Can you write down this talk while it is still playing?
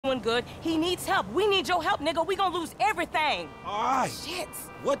doing good. He needs help. We need your help, nigga. We gonna lose everything. All right. Shit.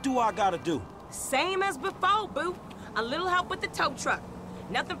 What do I gotta do? Same as before, boo. A little help with the tow truck.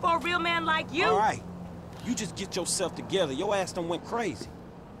 Nothing for a real man like you. All right. You just get yourself together. Your ass done went crazy.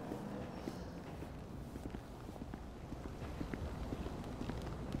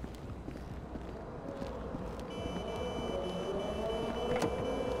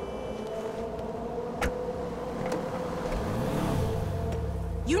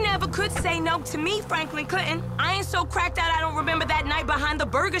 You never could say no to me, Franklin Clinton. I ain't so cracked out I don't remember that night behind the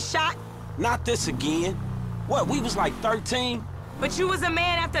burger shop. Not this again. What, we was like 13? But you was a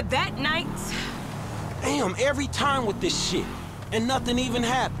man after that night. Damn, every time with this shit. And nothing even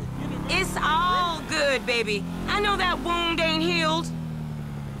happened. It's all good, baby. I know that wound ain't healed.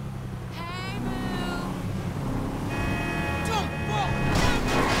 Hey, boo. Don't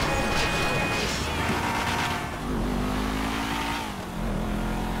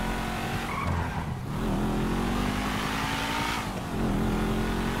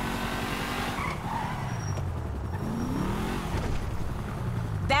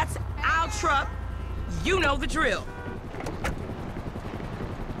That's our truck. You know the drill.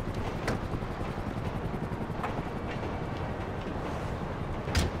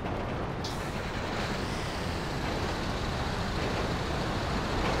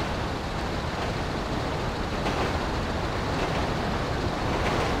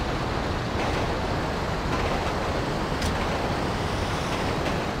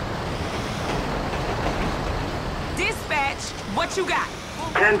 Dispatch, what you got?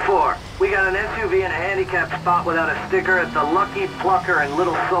 10-4. We got an SUV in a handicapped spot without a sticker at the Lucky Plucker in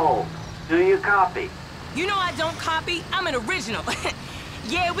Little Seoul. Do you copy? You know I don't copy. I'm an original.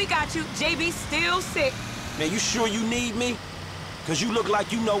 Yeah, we got you. JB still sick. Man, you sure you need me? Cause you look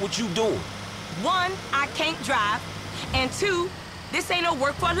like you know what you doing. One, I can't drive. And two, this ain't no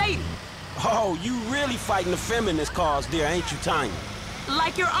work for a lady. Oh, you really fighting the feminist cause there, ain't you, Tanya?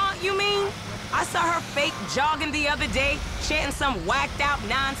 Like your aunt, you mean? I saw her fake jogging the other day, chanting some whacked out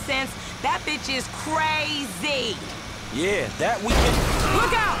nonsense. That bitch is crazy. Yeah, that we can...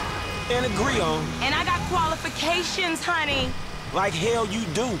 Look out! And agree on. And I got qualifications, honey. Like hell you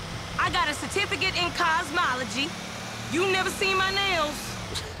do. I got a certificate in cosmology. You never seen my nails.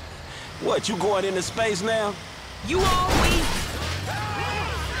 What, you going into space now? You always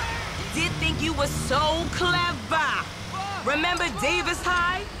did think you were so clever. Remember Davis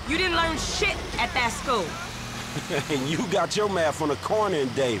High? You didn't learn shit at that school. And you got your math on the corner in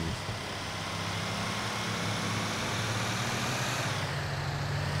Davis.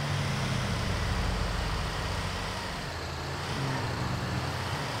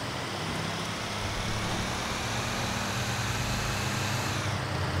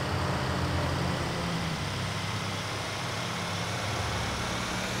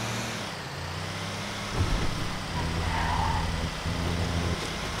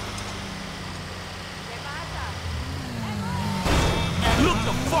 Look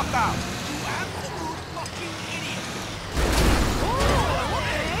the fuck out! You absolute fucking idiot! Oh,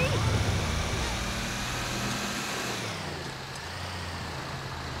 okay.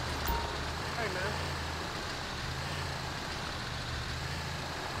 Hey, man.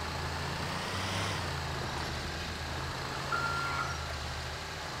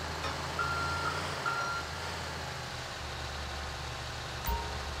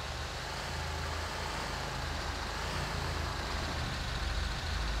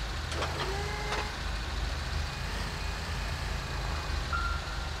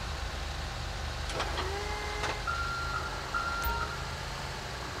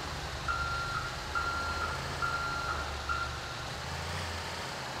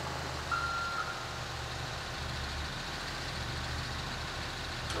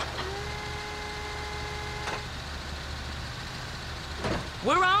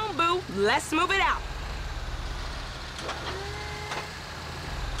 We're on, boo. Let's move it out.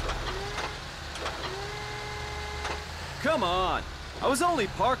 Come on. I was only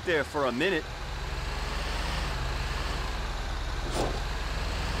parked there for a minute.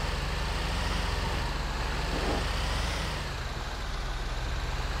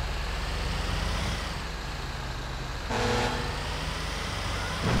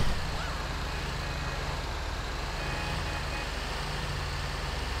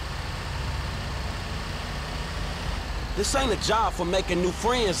 This ain't a job for making new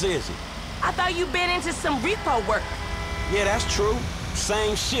friends, is it? I thought you'd been into some repo work. Yeah, that's true.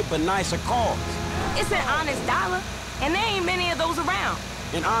 Same shit, but nicer cars. It's an honest dollar, and there ain't many of those around.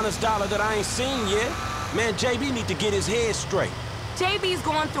 An honest dollar that I ain't seen yet. Man, JB need to get his head straight. JB's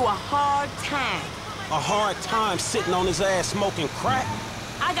going through a hard time. A hard time sitting on his ass smoking crack?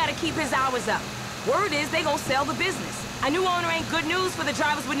 I gotta keep his hours up. Word is they gonna sell the business. A new owner ain't good news for the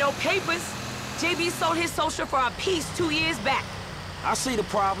drivers with no papers. JB sold his social for a piece 2 years back. I see the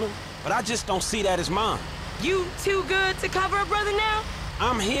problem, but I just don't see that as mine. You too good to cover a brother now?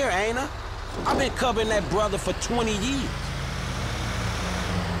 I'm here, ain't I? I've been covering that brother for 20 years.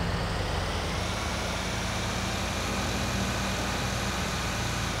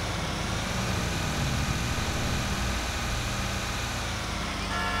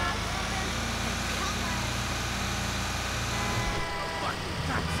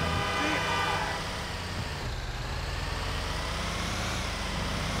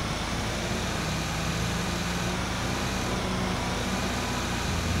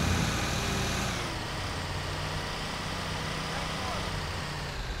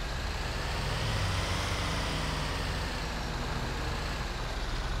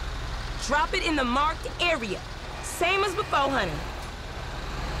 Drop it in the marked area. Same as before, honey.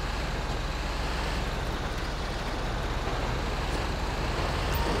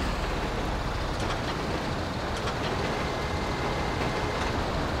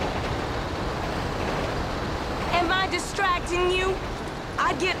 Am I distracting you?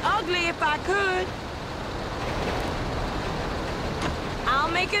 I'd get ugly if I could.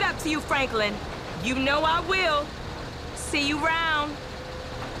 I'll make it up to you, Franklin. You know I will. See you round.